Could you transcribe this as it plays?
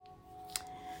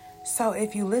So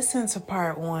if you listen to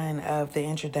part one of the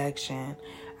introduction,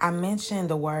 I mentioned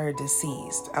the word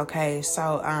deceased. Okay,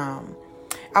 so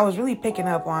I was really picking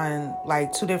up on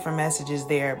like two different messages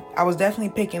there. I was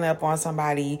definitely picking up on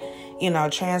somebody,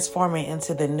 transforming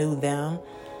into the new them.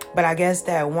 But I guess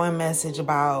that one message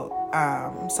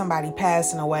about somebody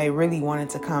passing away really wanted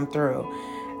to come through.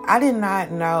 I did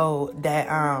not know that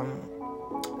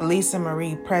Lisa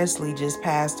Marie Presley just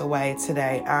passed away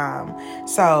today.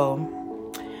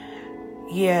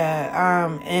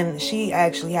 And she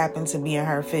actually happened to be in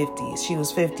her 50s. She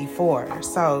was 54.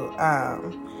 So,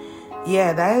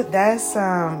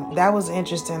 that was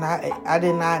interesting. I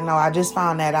did not know. I just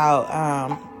found that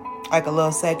out like a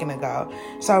little second ago.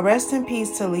 So rest in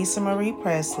peace to Lisa Marie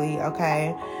Presley.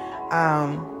 Okay.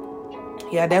 I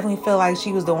definitely feel like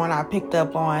she was the one I picked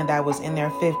up on that was in their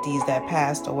 50s that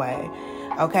passed away.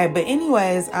 Okay. But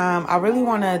anyways, I really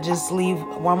want to just leave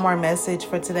one more message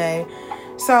for today.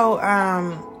 So,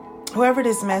 whoever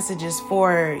this message is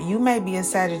for, you may be a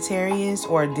Sagittarius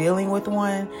or dealing with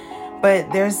one,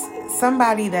 but there's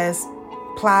somebody that's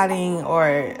plotting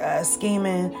or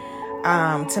scheming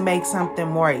to make something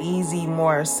more easy,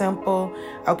 more simple.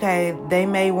 Okay, they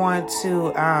may want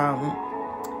to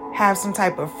have some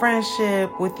type of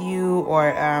friendship with you,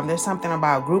 or there's something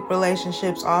about group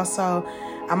relationships also.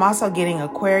 I'm also getting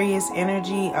Aquarius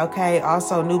energy, okay?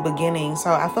 Also new beginning.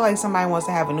 So I feel like somebody wants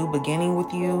to have a new beginning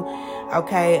with you,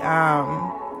 okay?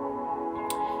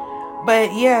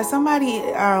 But yeah, somebody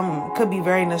could be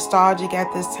very nostalgic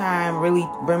at this time, really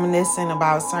reminiscing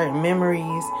about certain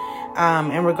memories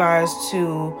in regards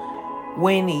to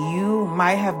when you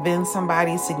might have been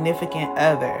somebody's significant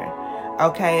other,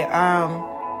 okay?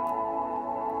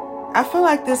 I feel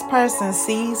like this person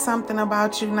sees something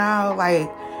about you now,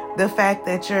 like the fact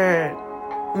that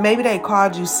maybe they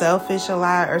called you selfish a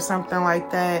lot or something like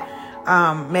that.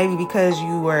 Maybe because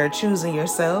you were choosing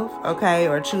yourself, okay,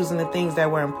 or choosing the things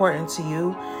that were important to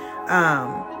you.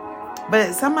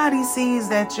 But somebody sees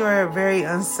that you're very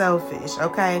unselfish,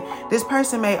 okay? This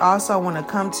person may also want to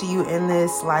come to you in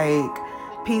this like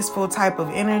peaceful type of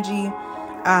energy.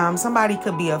 Somebody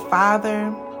could be a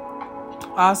father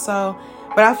also.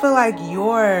 But I feel like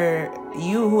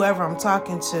whoever I'm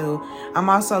talking to, I'm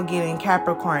also getting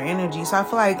Capricorn energy. So I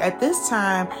feel like at this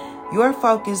time, you're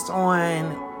focused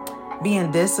on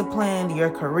being disciplined, your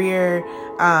career,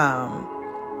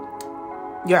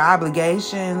 your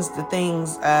obligations, the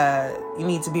things you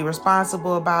need to be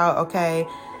responsible about, okay?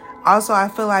 Also, I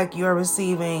feel like you're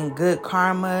receiving good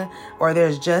karma or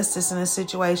there's justice in a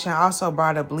situation. I also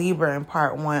brought up Libra in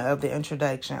part one of the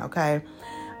introduction, okay?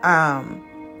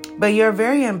 But you're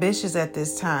very ambitious at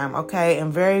this time, okay?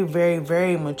 And very, very,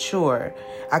 very mature.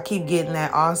 I keep getting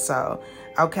that also,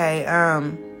 okay?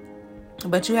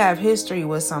 But you have history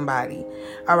with somebody,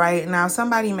 all right? Now,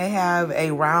 somebody may have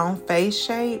a round face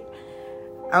shape,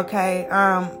 okay?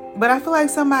 But I feel like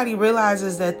somebody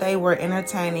realizes that they were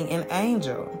entertaining an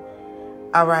angel,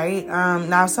 all right?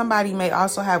 Now, somebody may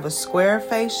also have a square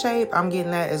face shape. I'm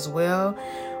getting that as well.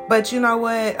 But you know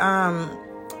what?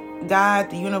 God,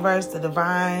 the universe, the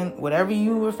divine, whatever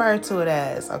you refer to it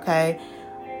as, okay,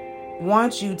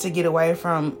 wants you to get away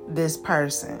from this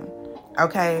person,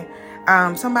 okay?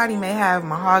 Somebody may have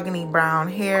mahogany brown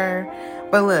hair,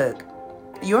 but look,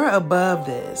 you're above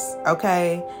this,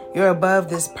 okay? You're above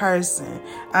this person.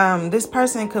 This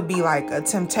person could be like a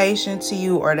temptation to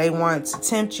you, or they want to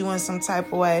tempt you in some type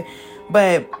of way.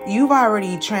 But you've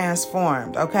already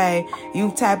transformed, okay?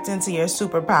 You've tapped into your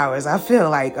superpowers, I feel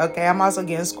like, okay? I'm also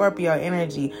getting Scorpio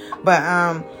energy.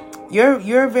 But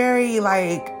you're very,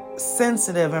 like,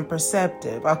 sensitive and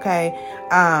perceptive, okay?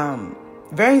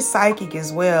 Very psychic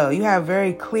as well. You have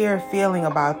very clear feeling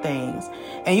about things.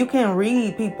 And you can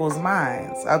read people's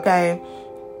minds, okay?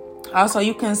 Also,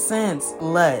 you can sense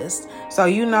lust. So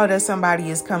you know that somebody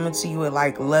is coming to you with,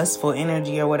 like, lustful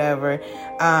energy or whatever.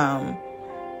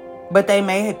 But they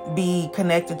may be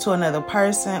connected to another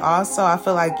person. Also, I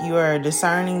feel like you're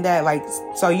discerning that, like,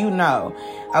 so you know.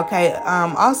 Okay.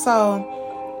 Also,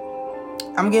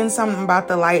 I'm getting something about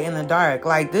the light and the dark.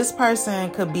 Like, this person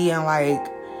could be in, like,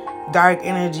 dark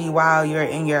energy while you're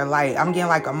in your light. I'm getting,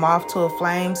 like, a moth to a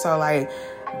flame. So, like,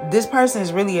 this person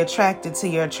is really attracted to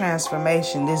your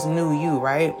transformation, this new you,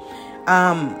 right?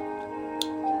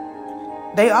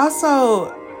 They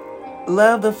also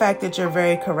love the fact that you're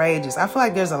very courageous. I feel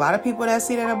like there's a lot of people that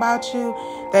see that about you,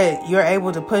 that you're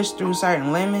able to push through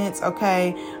certain limits,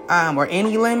 okay? Or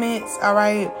any limits, all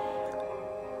right?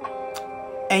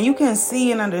 And you can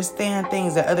see and understand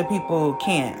things that other people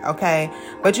can't, okay?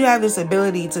 But you have this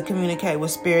ability to communicate with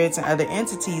spirits and other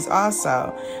entities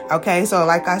also, okay? So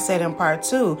like I said in part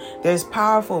 2, there's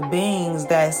powerful beings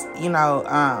that's,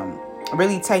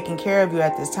 really taking care of you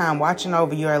at this time, watching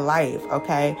over your life,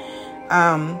 okay?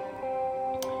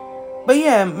 But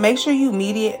yeah, make sure you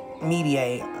mediate.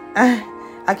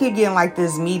 I keep getting like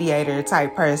this mediator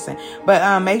type person,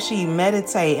 but make sure you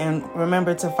meditate and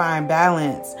remember to find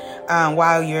balance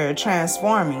while you're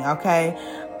transforming, okay?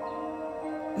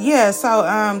 Yeah,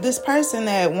 so this person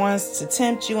that wants to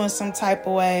tempt you in some type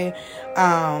of way,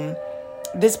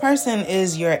 this person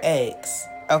is your ex,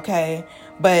 okay?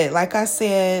 But like I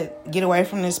said, get away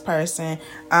from this person.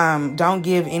 Don't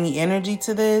give any energy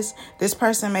to this. This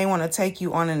person may want to take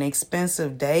you on an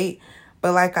expensive date,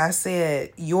 but like I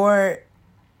said, you're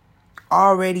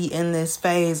already in this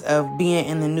phase of being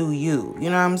in the new you. You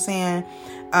know what I'm saying?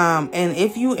 And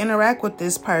if you interact with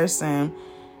this person,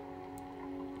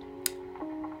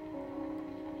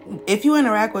 I feel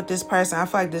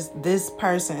like this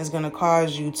person is going to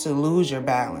cause you to lose your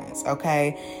balance,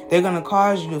 okay? They're going to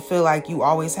cause you to feel like you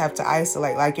always have to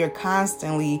isolate, like you're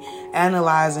constantly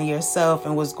analyzing yourself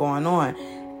and what's going on.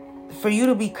 For you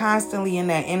to be constantly in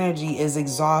that energy is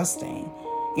exhausting.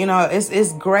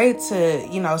 It's great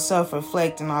to,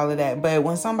 self-reflect and all of that. But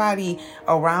when somebody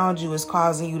around you is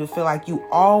causing you to feel like you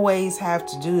always have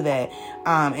to do that,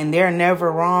 and they're never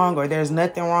wrong or there's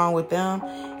nothing wrong with them,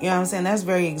 you know what I'm saying? That's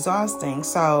very exhausting.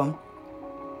 So,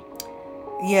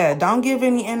 yeah, don't give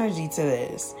any energy to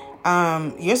this.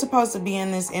 You're supposed to be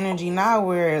in this energy now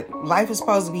where life is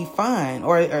supposed to be fun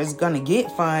or it's going to get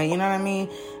fun. You know what I mean?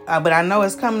 But I know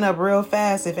it's coming up real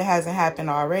fast if it hasn't happened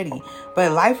already.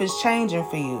 But life is changing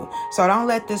for you. So don't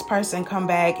let this person come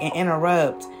back and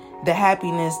interrupt the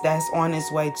happiness that's on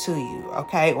its way to you,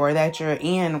 okay? Or that you're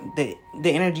in, the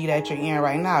energy that you're in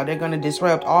right now. They're going to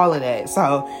disrupt all of that.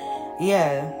 So,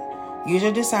 yeah, use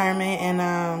your discernment. And,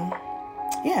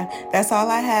 yeah, that's all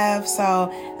I have.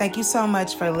 So thank you so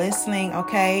much for listening,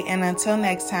 okay? And until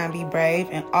next time, be brave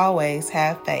and always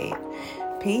have faith.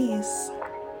 Peace.